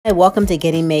Welcome to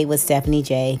Getting Made with Stephanie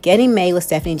J. Getting Made with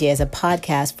Stephanie J is a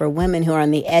podcast for women who are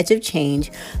on the edge of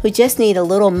change, who just need a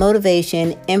little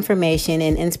motivation, information,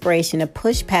 and inspiration to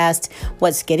push past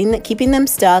what's keeping them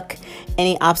stuck,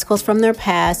 any obstacles from their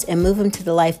past, and move them to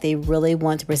the life they really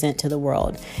want to present to the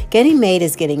world. Getting Made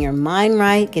is getting your mind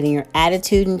right, getting your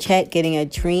attitude in check, getting a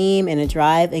dream and a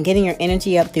drive, and getting your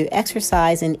energy up through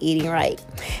exercise and eating right.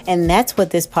 And that's what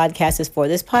this podcast is for.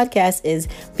 This podcast is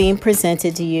being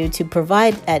presented to you to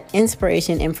provide that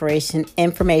information,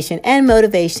 and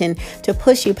motivation to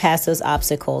push you past those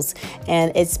obstacles.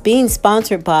 And it's being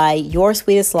sponsored by Your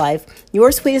Sweetest Life.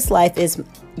 Your Sweetest Life is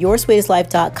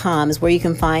yoursweetestlife.com is where you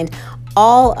can find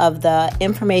all of the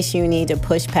information you need to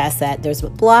push past that. There's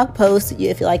blog posts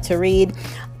if you like to read.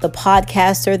 The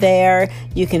podcasts are there.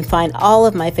 You can find all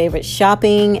of my favorite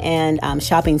shopping and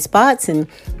shopping spots, and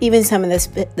even some of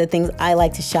the things I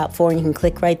like to shop for, and you can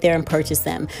click right there and purchase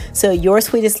them. So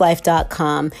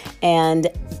yoursweetestlife.com, and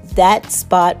that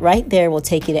spot right there will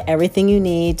take you to everything you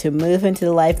need to move into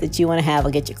the life that you want to have.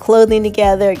 I'll get your clothing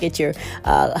together, get your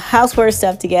houseware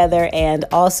stuff together, and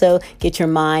also get your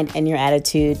mind and your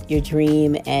attitude, your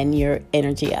dream, and your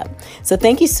energy up. So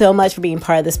thank you so much for being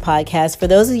part of this podcast. For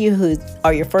those of you who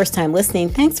are your first time listening,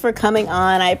 thanks for coming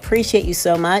on. I appreciate you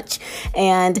so much.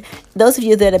 And those of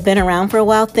you that have been around for a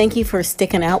while, thank you for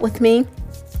sticking out with me.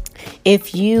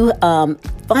 If you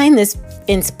find this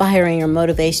inspiring or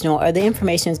motivational, or the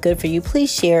information is good for you,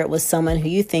 please share it with someone who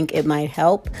you think it might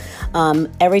help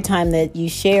every time that you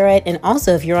share it. And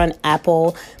also, if you're on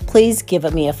Apple, please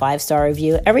give me a 5-star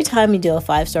review. Every time you do a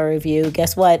 5-star review,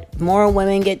 guess what? More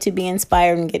women get to be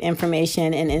inspired and get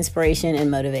information and inspiration and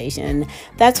motivation.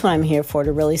 That's what I'm here for,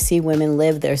 to really see women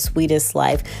live their sweetest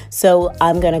life. So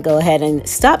I'm going to go ahead and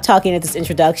stop talking at this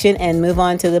introduction and move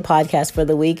on to the podcast for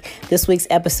the week. This week's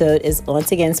episode is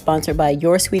once again sponsored by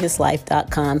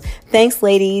yoursweetestlife.com. Thanks,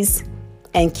 ladies,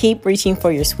 and keep reaching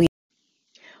for your sweet.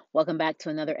 Welcome back to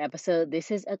another episode.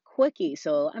 This is a quickie,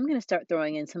 so I'm going to start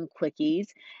throwing in some quickies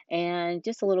and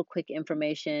just a little quick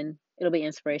information. It'll be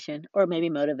inspiration or maybe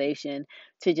motivation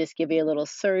to just give you a little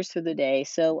surge through the day.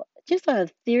 So just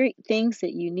things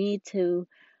that you need to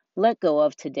let go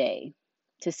of today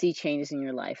to see changes in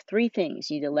your life. 3 things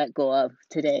you need to let go of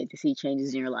today to see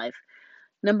changes in your life.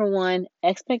 Number 1,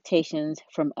 expectations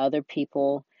from other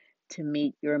people to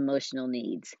meet your emotional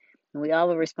needs. And we all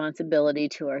have a responsibility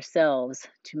to ourselves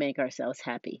to make ourselves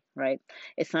happy, right?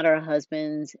 It's not our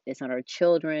husbands, it's not our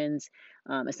children's,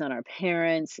 it's not our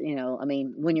parents.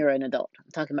 When you're an adult,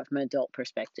 I'm talking about from an adult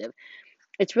perspective.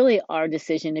 It's really our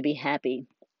decision to be happy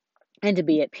and to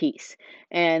be at peace.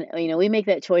 And, we make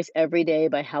that choice every day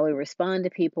by how we respond to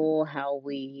people, how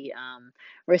we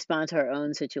respond to our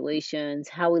own situations,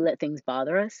 how we let things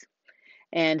bother us,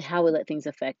 and how we let things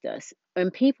affect us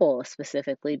and people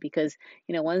specifically. Because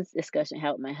one discussion I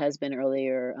had with my husband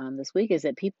earlier this week is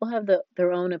that people have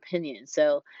their own opinion.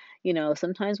 So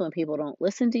sometimes when people don't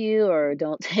listen to you or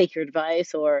don't take your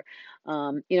advice or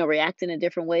react in a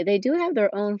different way, they do have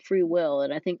their own free will.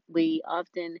 And I think we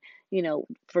often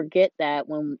forget that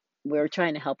when we're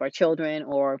trying to help our children,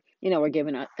 or we're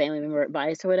giving a family member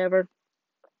advice or whatever,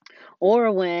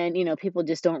 or when people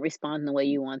just don't respond the way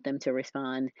you want them to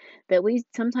respond, that we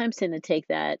sometimes tend to take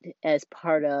that as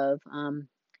part of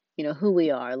who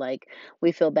we are. Like,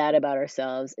 we feel bad about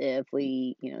ourselves if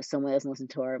we someone doesn't listen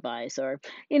to our advice, or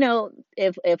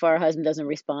if our husband doesn't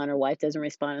respond or wife doesn't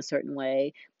respond a certain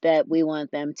way, that we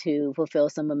want them to fulfill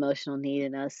some emotional need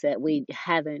in us that we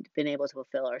haven't been able to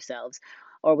fulfill ourselves,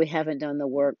 or we haven't done the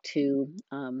work to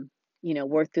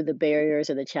work through the barriers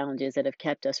or the challenges that have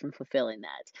kept us from fulfilling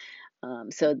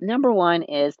that. So number 1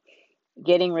 is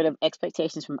getting rid of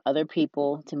expectations from other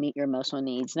people to meet your emotional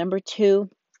needs. Number 2,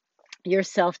 your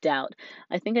self-doubt.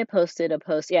 I think I posted a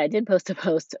post. Yeah, I did post a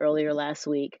post earlier last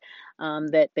week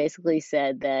that basically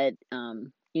said that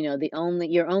you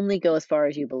only go as far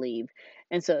as you believe.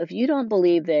 And so if you don't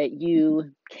believe that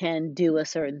you can do a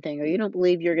certain thing, or you don't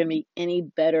believe you're going to be any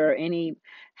better,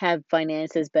 have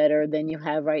finances better than you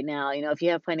have right now, if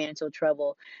you have financial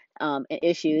trouble,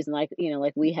 issues, and like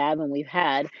we have and we've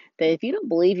had, that if you don't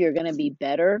believe you're going to be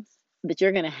better, that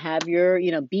you're going to have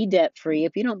be debt free.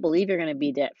 If you don't believe you're going to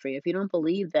be debt free, if you don't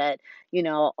believe that,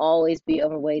 I'll always be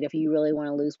overweight if you really want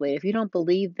to lose weight, if you don't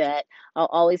believe that I'll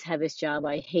always have this job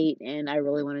I hate and I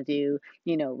really want to do,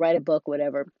 write a book,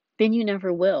 whatever, then you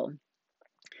never will.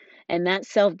 And that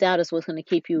self-doubt is what's going to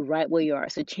keep you right where you are.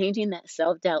 So changing that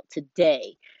self-doubt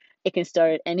today, it can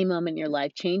start at any moment in your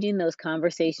life, changing those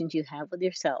conversations you have with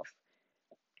yourself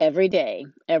every day,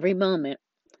 every moment,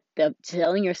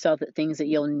 telling yourself that things that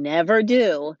you'll never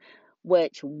do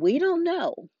which we don't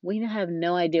know. We have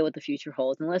no idea what the future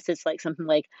holds, unless it's like something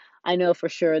like, I know for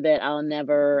sure that I'll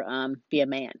never be a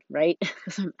man, right?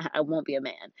 'Cause I won't be a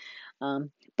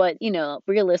man. But,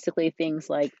 realistically, things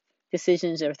like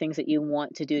decisions or things that you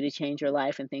want to do to change your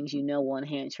life and things you know will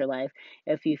enhance your life,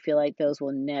 if you feel like those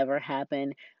will never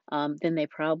happen, then they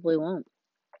probably won't.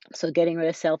 So, getting rid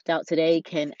of self doubt today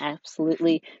can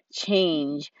absolutely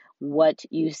change what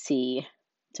you see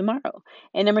tomorrow.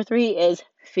 And number three is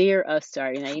fear of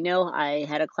starting. Now, I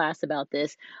had a class about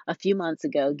this a few months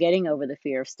ago, getting over the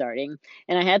fear of starting.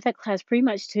 And I had that class pretty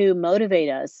much to motivate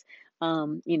us,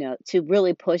 to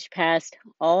really push past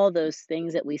all those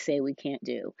things that we say we can't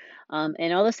do.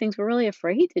 And all those things we're really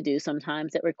afraid to do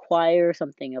sometimes that require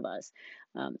something of us.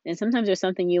 And sometimes there's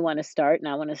something you want to start, and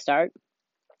I want to start,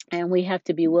 and we have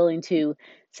to be willing to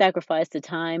sacrifice the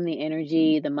time, the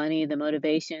energy, the money, the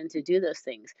motivation to do those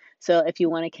things. So if you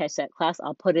want to catch that class,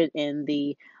 I'll put it in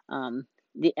the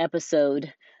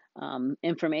episode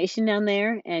information down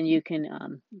there, and you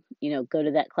can go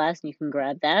to that class and you can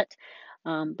grab that.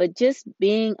 But just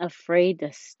being afraid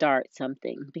to start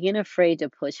something, being afraid to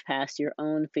push past your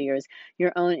own fears,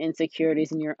 your own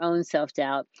insecurities, and your own self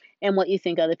doubt, and what you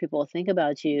think other people will think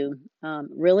about you,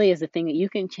 really is the thing that you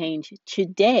can change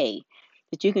today.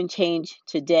 That you can change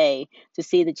today to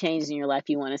see the changes in your life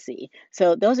you want to see.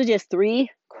 So, those are just three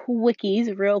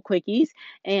quickies, real quickies.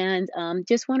 And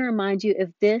just want to remind you, if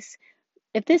this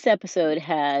episode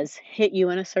has hit you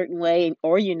in a certain way,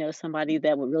 or somebody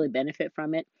that would really benefit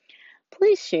from it,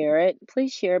 please share it.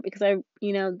 Please share it, because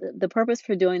the purpose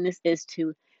for doing this is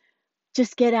to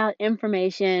just get out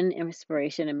information,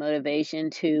 inspiration, and motivation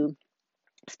to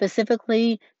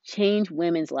specifically change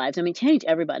women's lives. I mean, change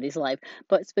everybody's life,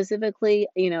 but specifically,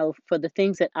 for the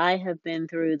things that I have been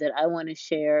through that I want to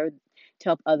share to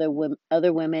help other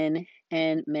women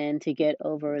and men to get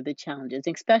over the challenges,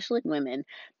 especially women,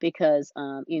 because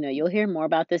you'll hear more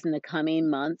about this in the coming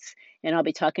months, and I'll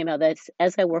be talking about this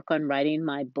as I work on writing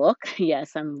my book.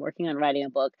 Yes, I'm working on writing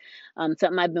a book,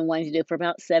 something I've been wanting to do for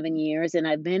about 7 years, and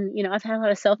I've had a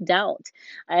lot of self doubt,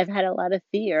 I've had a lot of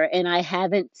fear, and I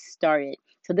haven't started.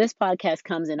 So this podcast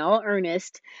comes in all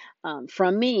earnest,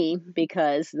 from me,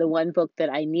 because the one book that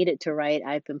I needed to write,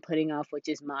 I've been putting off, which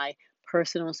is my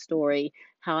personal story,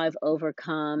 how I've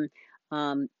overcome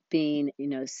being,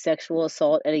 sexual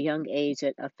assault at a young age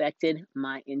that affected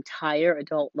my entire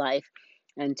adult life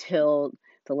until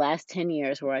the last 10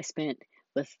 years, where I spent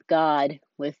with God,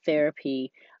 with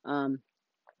therapy,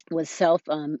 with self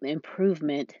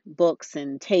improvement books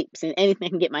and tapes and anything I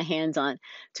can get my hands on,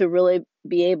 to really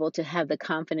be able to have the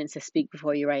confidence to speak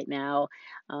before you right now.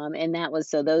 And that was,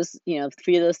 so those,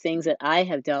 three of those things that I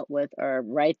have dealt with are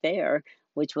right there,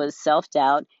 which was self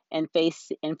doubt and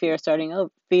face and fear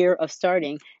of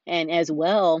starting, and as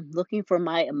well looking for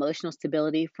my emotional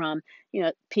stability from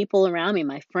people around me,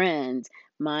 my friends,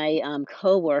 my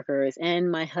co-workers,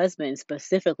 and my husband,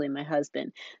 specifically my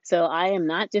husband. So I am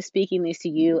not just speaking these to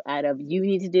you out of, you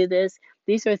need to do this.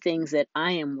 These are things that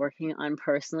I am working on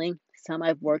personally. Some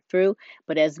I've worked through,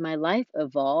 but as my life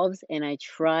evolves and I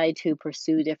try to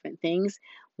pursue different things,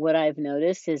 what I've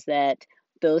noticed is that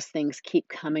those things keep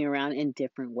coming around in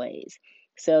different ways.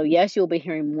 So, yes, you'll be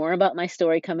hearing more about my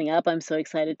story coming up. I'm so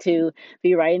excited to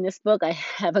be writing this book. I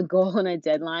have a goal and a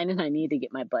deadline, and I need to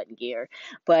get my butt in gear.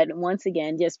 But once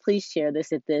again, just please share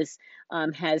this if this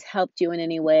has helped you in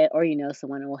any way, or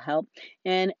someone who will help.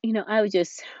 And I would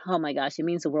just, oh my gosh, it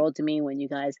means the world to me when you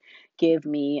guys give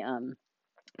me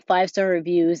 5-star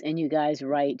reviews, and you guys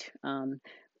write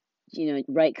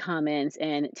comments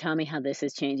and tell me how this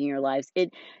is changing your lives.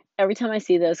 Every time I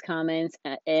see those comments,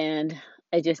 and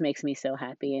it just makes me so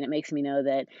happy, and it makes me know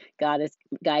that God is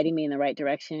guiding me in the right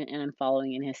direction and I'm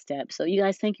following in his steps. So you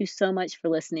guys, thank you so much for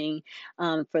listening.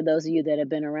 For those of you that have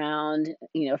been around,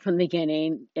 from the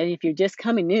beginning, and if you're just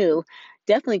coming new,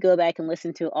 definitely go back and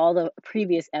listen to all the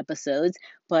previous episodes.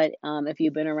 But if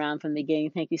you've been around from the beginning,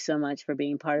 thank you so much for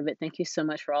being part of it. Thank you so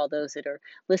much for all those that are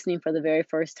listening for the very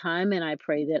first time. And I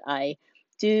pray that I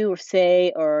do or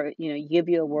say, or give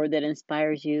you a word that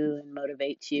inspires you and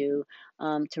motivates you,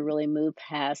 to really move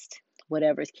past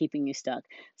whatever's keeping you stuck.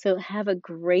 So have a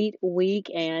great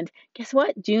week, and guess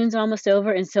what, June's almost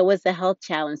over, and so is the health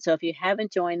challenge. So if you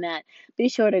haven't joined that, be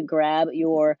sure to grab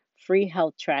your free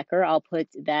health tracker. I'll put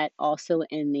that also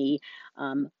in the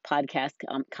podcast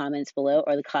comments below,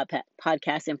 or the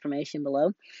podcast information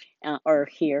below, or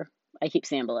here. I keep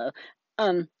saying below.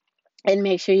 And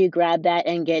make sure you grab that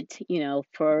and get,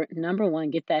 for number one,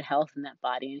 get that health and that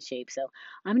body in shape. So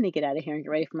I'm going to get out of here and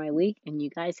get ready for my week. And you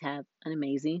guys have an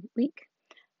amazing week.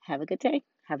 Have a good day.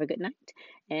 Have a good night.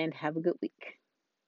 And have a good week.